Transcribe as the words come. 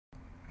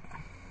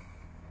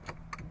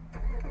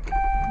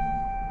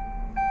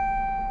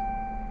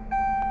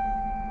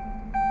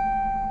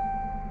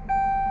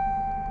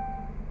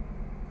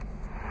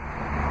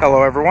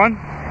Hello everyone.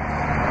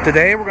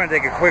 Today we're going to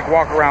take a quick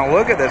walk around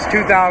look at this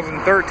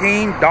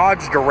 2013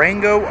 Dodge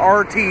Durango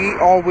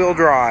RT all-wheel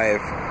drive.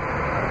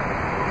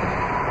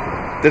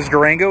 This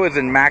Durango is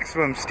in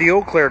maximum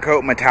steel clear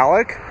coat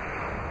metallic.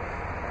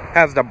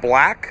 Has the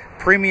black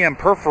premium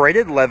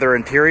perforated leather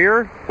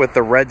interior with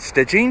the red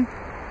stitching.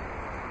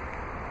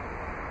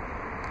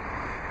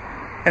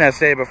 And as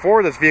stated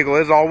before, this vehicle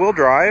is all-wheel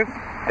drive.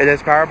 It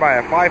is powered by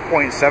a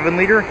 5.7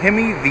 liter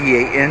Hemi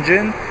V8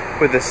 engine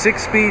with a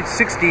 6-speed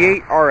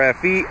 68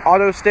 RFE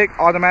auto stick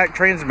automatic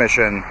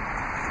transmission.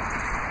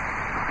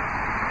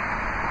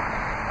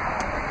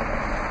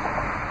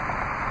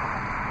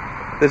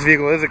 This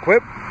vehicle is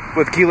equipped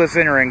with keyless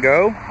enter and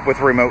go with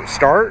remote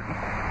start.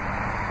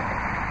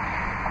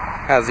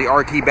 Has the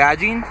RT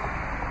badging,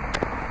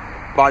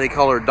 body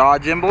colored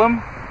Dodge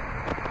emblem,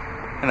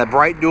 and the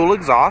bright dual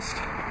exhaust.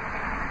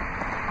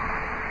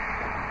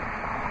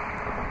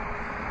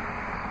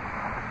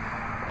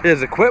 It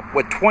is equipped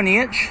with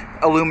 20-inch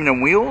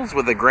aluminum wheels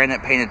with the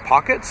granite painted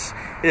pockets.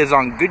 It is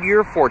on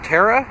Goodyear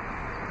Forterra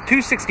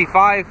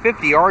 265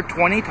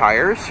 50R20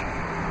 tires.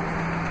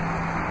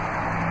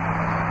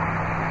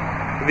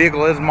 The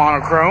vehicle is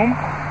monochrome.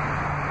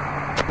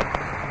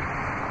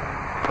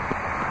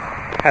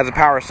 Has a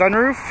power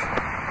sunroof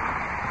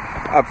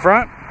up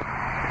front,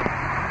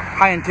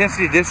 high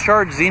intensity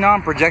discharge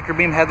xenon projector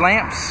beam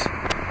headlamps,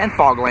 and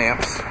fog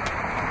lamps.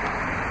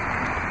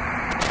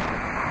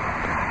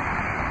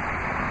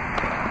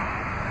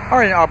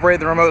 Alright, to operate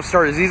the remote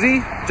start is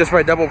easy, just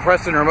by double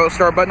pressing the remote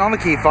start button on the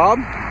key fob.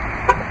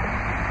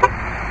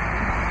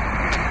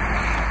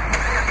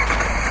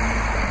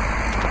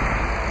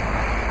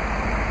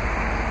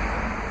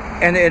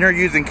 And to enter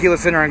using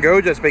keyless enter and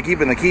go, just by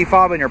keeping the key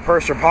fob in your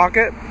purse or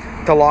pocket.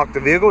 To lock the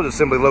vehicle, just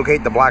simply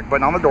locate the black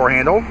button on the door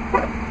handle.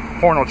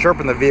 Horn will chirp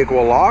and the vehicle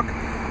will lock.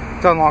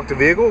 To unlock the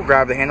vehicle,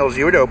 grab the handle as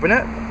you would open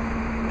it.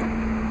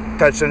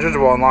 Touch sensors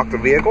will unlock the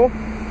vehicle.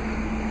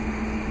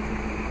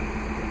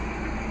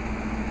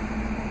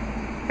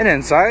 And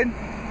inside,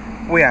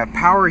 we have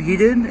power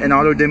heated and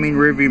auto dimming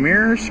rear view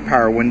mirrors,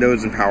 power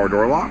windows, and power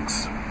door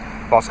locks.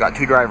 We've also got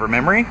 2 driver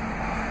memory,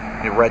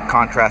 the red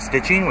contrast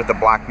stitching with the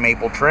black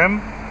maple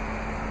trim,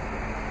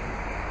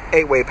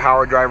 8-way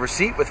power driver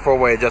seat with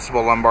 4-way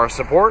adjustable lumbar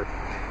support.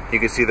 You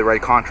can see the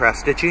red contrast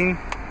stitching,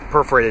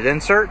 perforated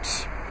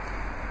inserts,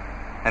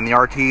 and the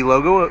RT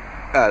logo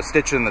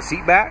stitched in the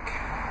seat back.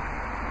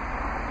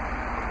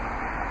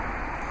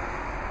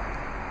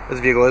 This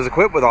vehicle is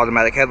equipped with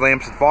automatic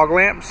headlamps and fog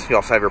lamps. You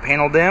also have your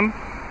panel dim,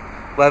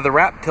 leather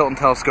wrap, tilt and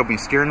telescoping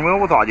steering wheel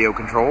with audio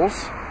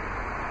controls.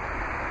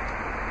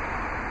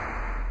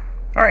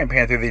 Alright, and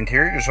pan through the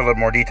interior just a little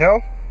more detail.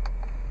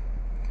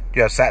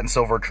 You have satin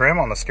silver trim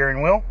on the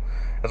steering wheel,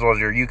 as well as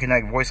your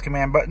Uconnect voice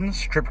command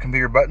buttons, trip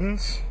computer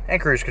buttons,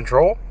 and cruise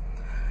control.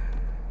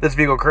 This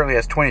vehicle currently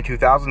has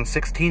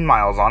 22,016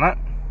 miles on it.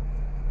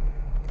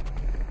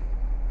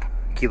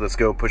 Keyless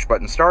go push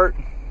button start.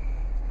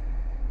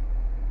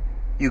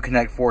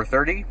 Uconnect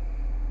 430.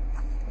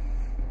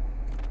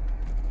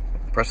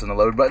 Pressing the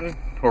load button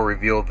will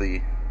reveal the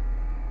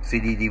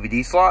CD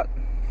DVD slot.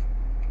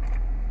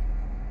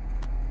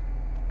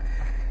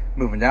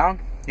 Moving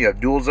down, you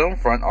have dual zone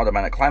front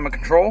automatic climate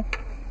control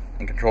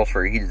and controls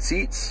for your heated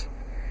seats.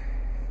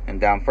 And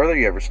down further,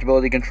 you have your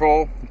stability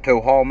control, tow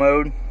haul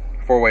mode,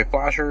 4-way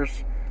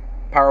flashers,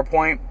 power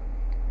point,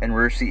 and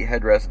rear seat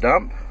headrest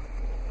dump.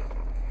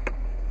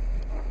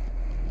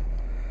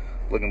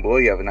 Looking below,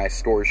 you have a nice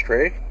storage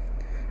tray,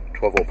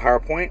 12-volt power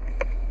point,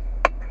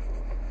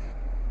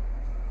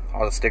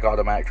 auto stick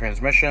automatic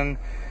transmission,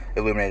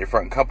 illuminated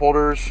front cup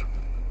holders,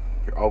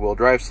 your all-wheel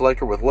drive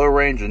selector with low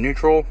range and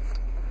neutral.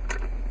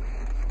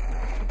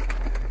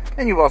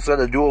 And you've also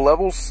got a dual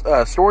level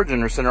storage in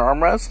your center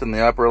armrest, and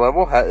the upper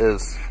level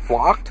is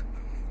flocked.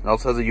 It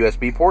also has a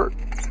USB port.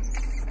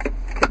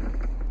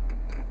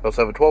 You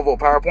also have a 12-volt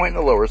power point in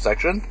the lower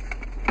section.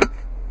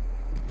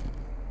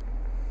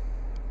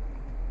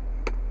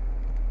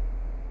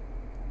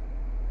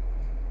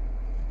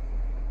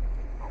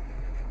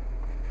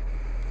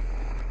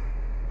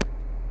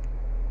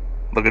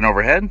 Looking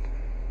overhead,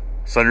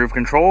 sunroof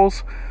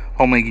controls,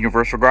 HomeLink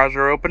universal garage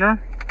door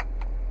opener.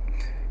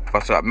 You've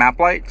also got map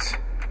lights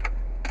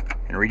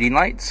and reading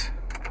lights,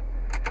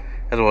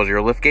 as well as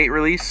your liftgate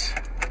release,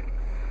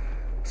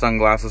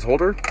 sunglasses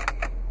holder,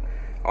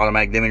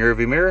 automatic dimming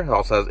rearview mirror. It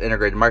also has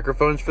integrated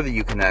microphones for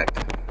the Uconnect.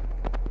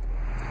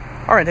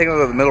 Alright, taking a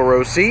look at the middle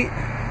row seat.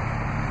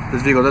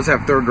 This vehicle does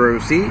have third row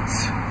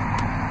seats.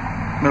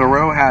 Middle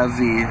row has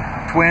the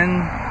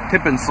twin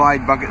tip and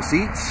slide bucket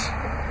seats.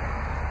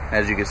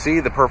 As you can see,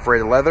 the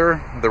perforated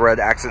leather, the red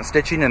accent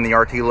stitching, and the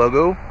RT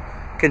logo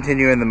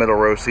continue in the middle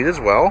row seat as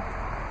well.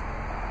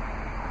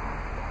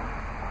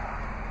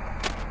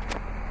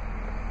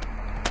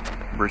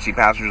 Rear seat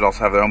passengers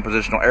also have their own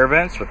positional air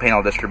vents with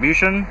panel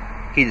distribution,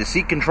 heated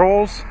seat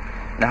controls,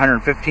 and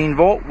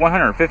 115-volt,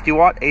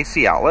 150-watt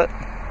AC outlet.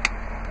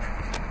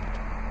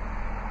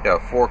 You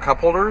have 4 cup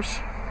holders.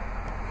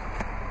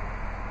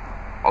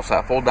 Also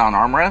have fold-down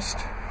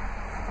armrest.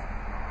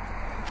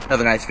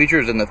 Another nice feature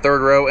is in the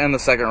third row and the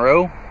second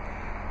row,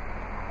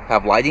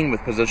 Have lighting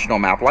with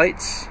positional map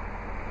lights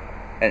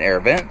and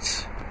air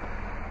vents,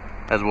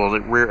 as well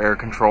as rear air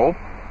control.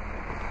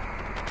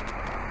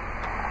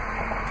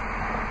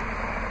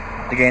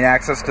 To gain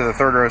access to the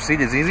third row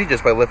seat is easy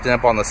just by lifting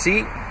up on the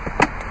seat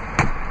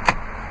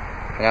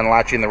and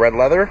unlatching the red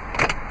leather.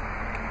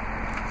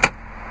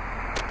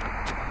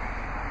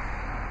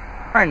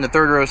 Alright, and the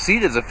third row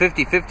seat is a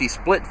 50-50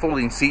 split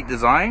folding seat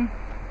design.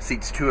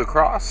 Seats 2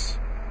 across.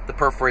 The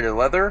perforated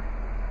leather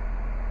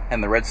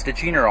and the red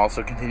stitching are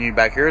also continued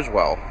back here as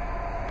well.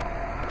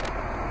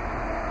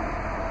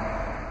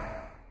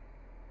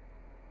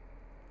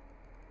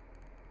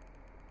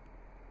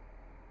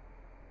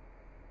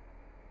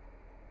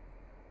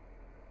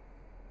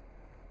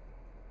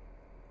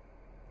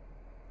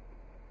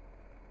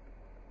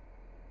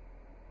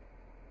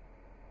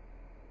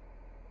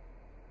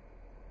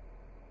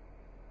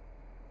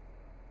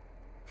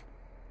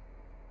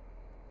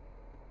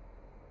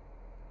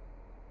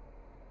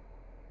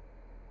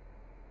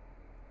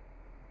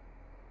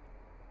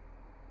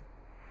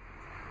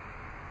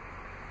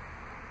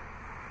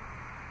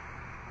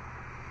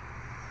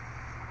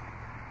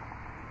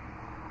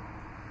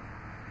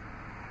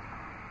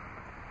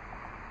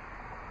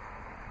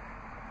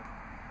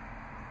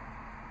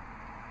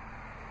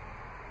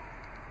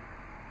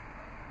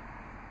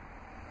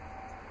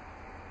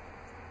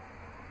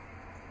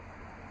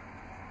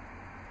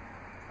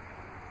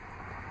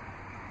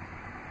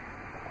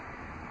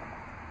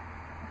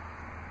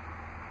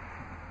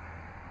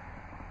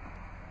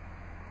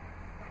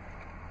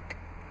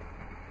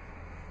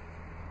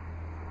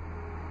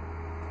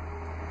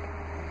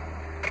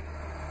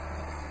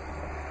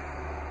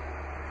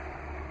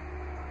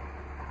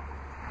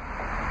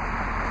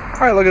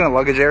 Alright, looking at the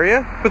luggage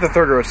area. With the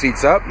third row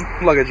seats up,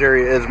 luggage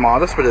area is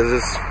modest, but it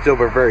is still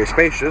very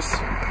spacious.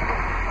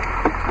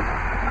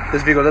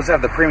 This vehicle does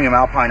have the premium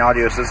Alpine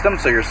audio system,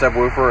 so your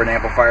subwoofer and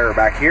amplifier are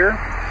back here.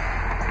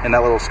 And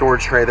that little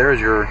storage tray there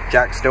is your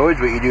jack stowage,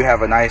 but you do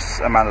have a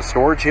nice amount of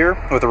storage here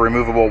with a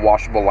removable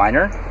washable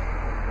liner.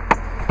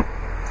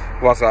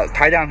 We've also got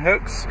tie-down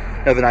hooks,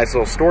 another nice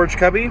little storage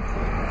cubby.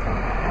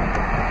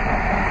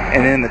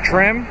 And in the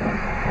trim,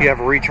 you have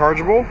a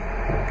rechargeable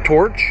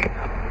torch.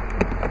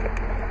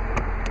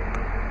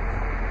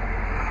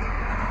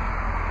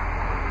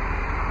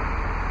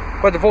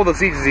 But to fold the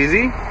seats is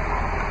easy.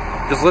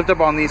 Just lift up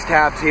on these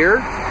tabs here.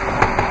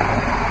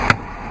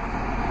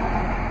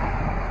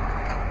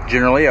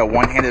 Generally a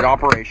one-handed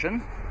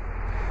operation.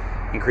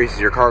 Increases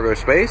your cargo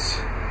space.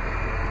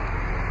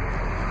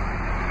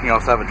 You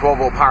also have a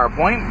 12-volt power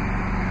point.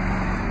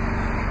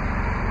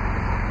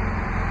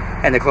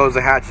 And to close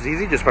the hatch is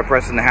easy just by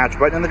pressing the hatch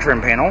button in the trim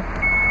panel.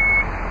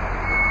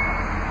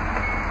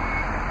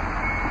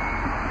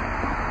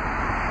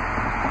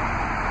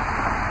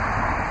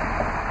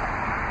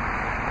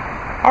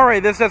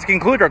 Alright, this does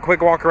conclude our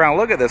quick walk around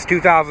look at this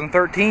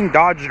 2013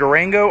 Dodge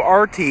Durango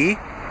RT.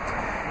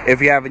 If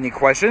you have any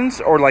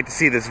questions or would like to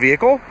see this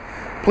vehicle,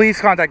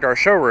 please contact our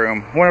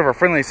showroom. One of our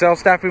friendly sales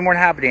staff will be more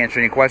than happy to answer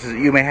any questions that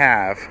you may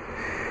have.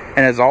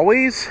 And as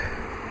always,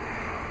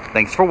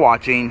 thanks for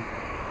watching.